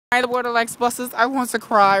The water likes buses. I want to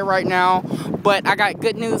cry right now, but I got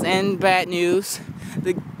good news and bad news.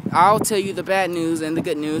 I'll tell you the bad news and the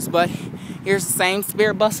good news, but here's the same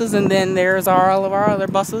Spirit buses, and then there's all of our other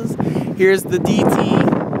buses. Here's the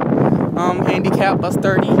DT handicap bus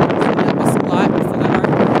 30. Bus a lot. We still got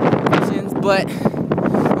our options, but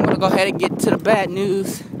I'm gonna go ahead and get to the bad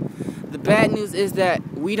news. The bad news is that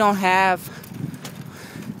we don't have.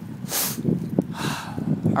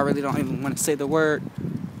 I really don't even want to say the word.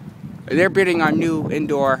 They're building our new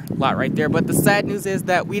indoor lot right there. But the sad news is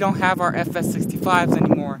that we don't have our FS65s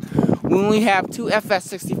anymore. We only have two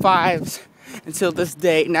FS65s until this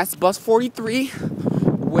day. And that's bus 43.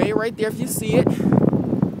 Way right there if you see it.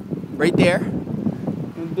 Right there.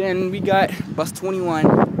 And then we got bus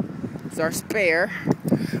 21. It's our spare.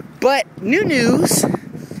 But new news.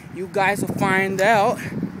 You guys will find out.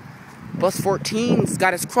 Bus 14's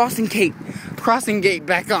got its crossing gate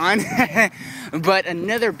back on. But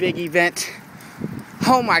another big event.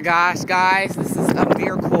 Oh my gosh, guys, this is a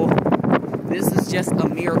miracle. This is just a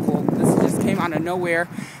miracle. This just came out of nowhere.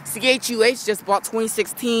 CHUH just bought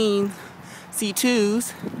 2016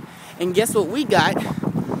 C2s. And guess what we got?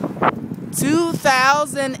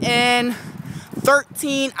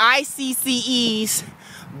 2013 ICCEs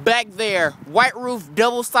back there. White roof,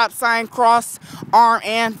 double stop sign, cross arm,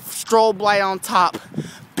 and strobe light on top.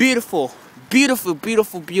 Beautiful. Beautiful,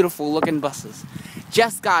 beautiful, beautiful looking buses.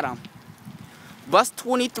 Just got them. Bus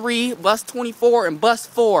 23, bus 24, and bus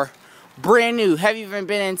 4. Brand new. Haven't even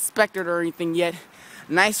been inspected or anything yet.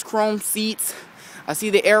 Nice chrome seats. I see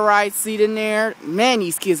the air ride seat in there. Man,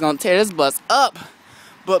 these kids gonna tear this bus up.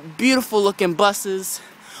 But beautiful looking buses.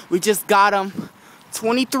 We just got them.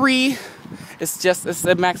 23. It's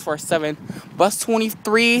a max for 7. Bus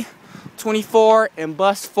 23, 24, and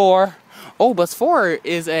bus 4. Oh, bus 4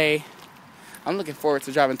 is a... I'm looking forward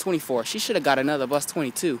to driving 24. She should have got another bus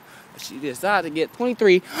 22, but she decided to get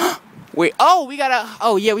 23. Wait, oh, we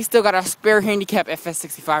still got our spare handicap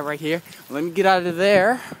FS65 right here. Let me get out of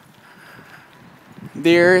there.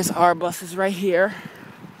 There's our buses right here.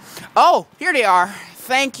 Oh, here they are.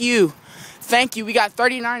 Thank you. Thank you. We got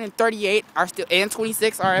 39 and 38 are still, and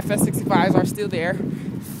 26, our FS65s are still there.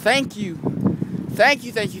 Thank you. Thank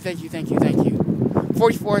you, thank you, thank you, thank you, thank you.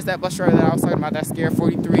 44 is that bus driver that I was talking about, that scare.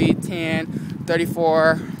 43, 10,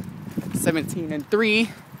 34, 17, and 3.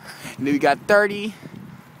 And then we got 30,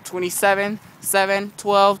 27, 7,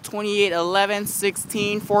 12, 28, 11,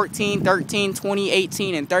 16, 14, 13, 20,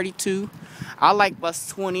 18, and 32. I like bus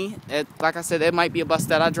 20. Like I said, it might be a bus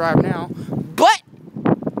that I drive now. But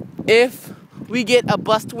if we get a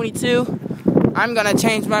bus 22, I'm going to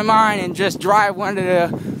change my mind and just drive one of the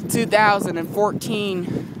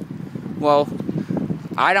 2014. Well,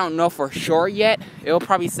 I don't know for sure yet. It'll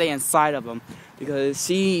probably say inside of them. Because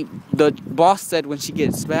the boss said when she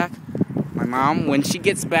gets back, my mom, when she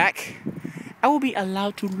gets back, I will be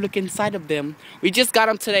allowed to look inside of them. We just got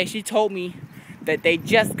them today. She told me that they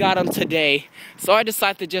just got them today. So I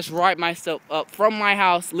decided to just ride myself up from my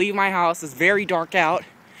house, leave my house. It's very dark out.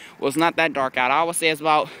 Well, it's not that dark out. I would say it's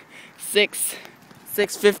about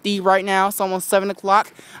 6:50 right now. It's almost 7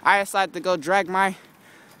 o'clock. I decided to go drag my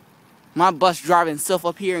bus driving self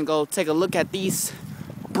up here and go take a look at these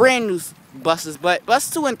brand new buses. But bus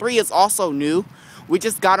 2 and 3 is also new. We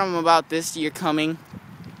just got them about this year coming.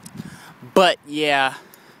 But yeah,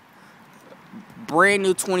 brand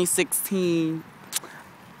new 2016.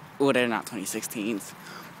 Oh, they're not 2016s.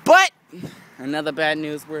 But another bad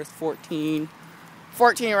news, where's 14?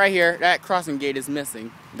 14 right here. That crossing gate is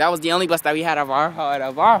missing. That was the only bus that we had of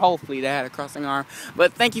our whole fleet that had a crossing arm.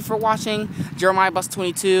 But thank you for watching Jeremiah Bus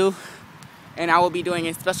 22. And I will be doing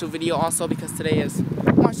a special video also because today is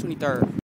March 23rd.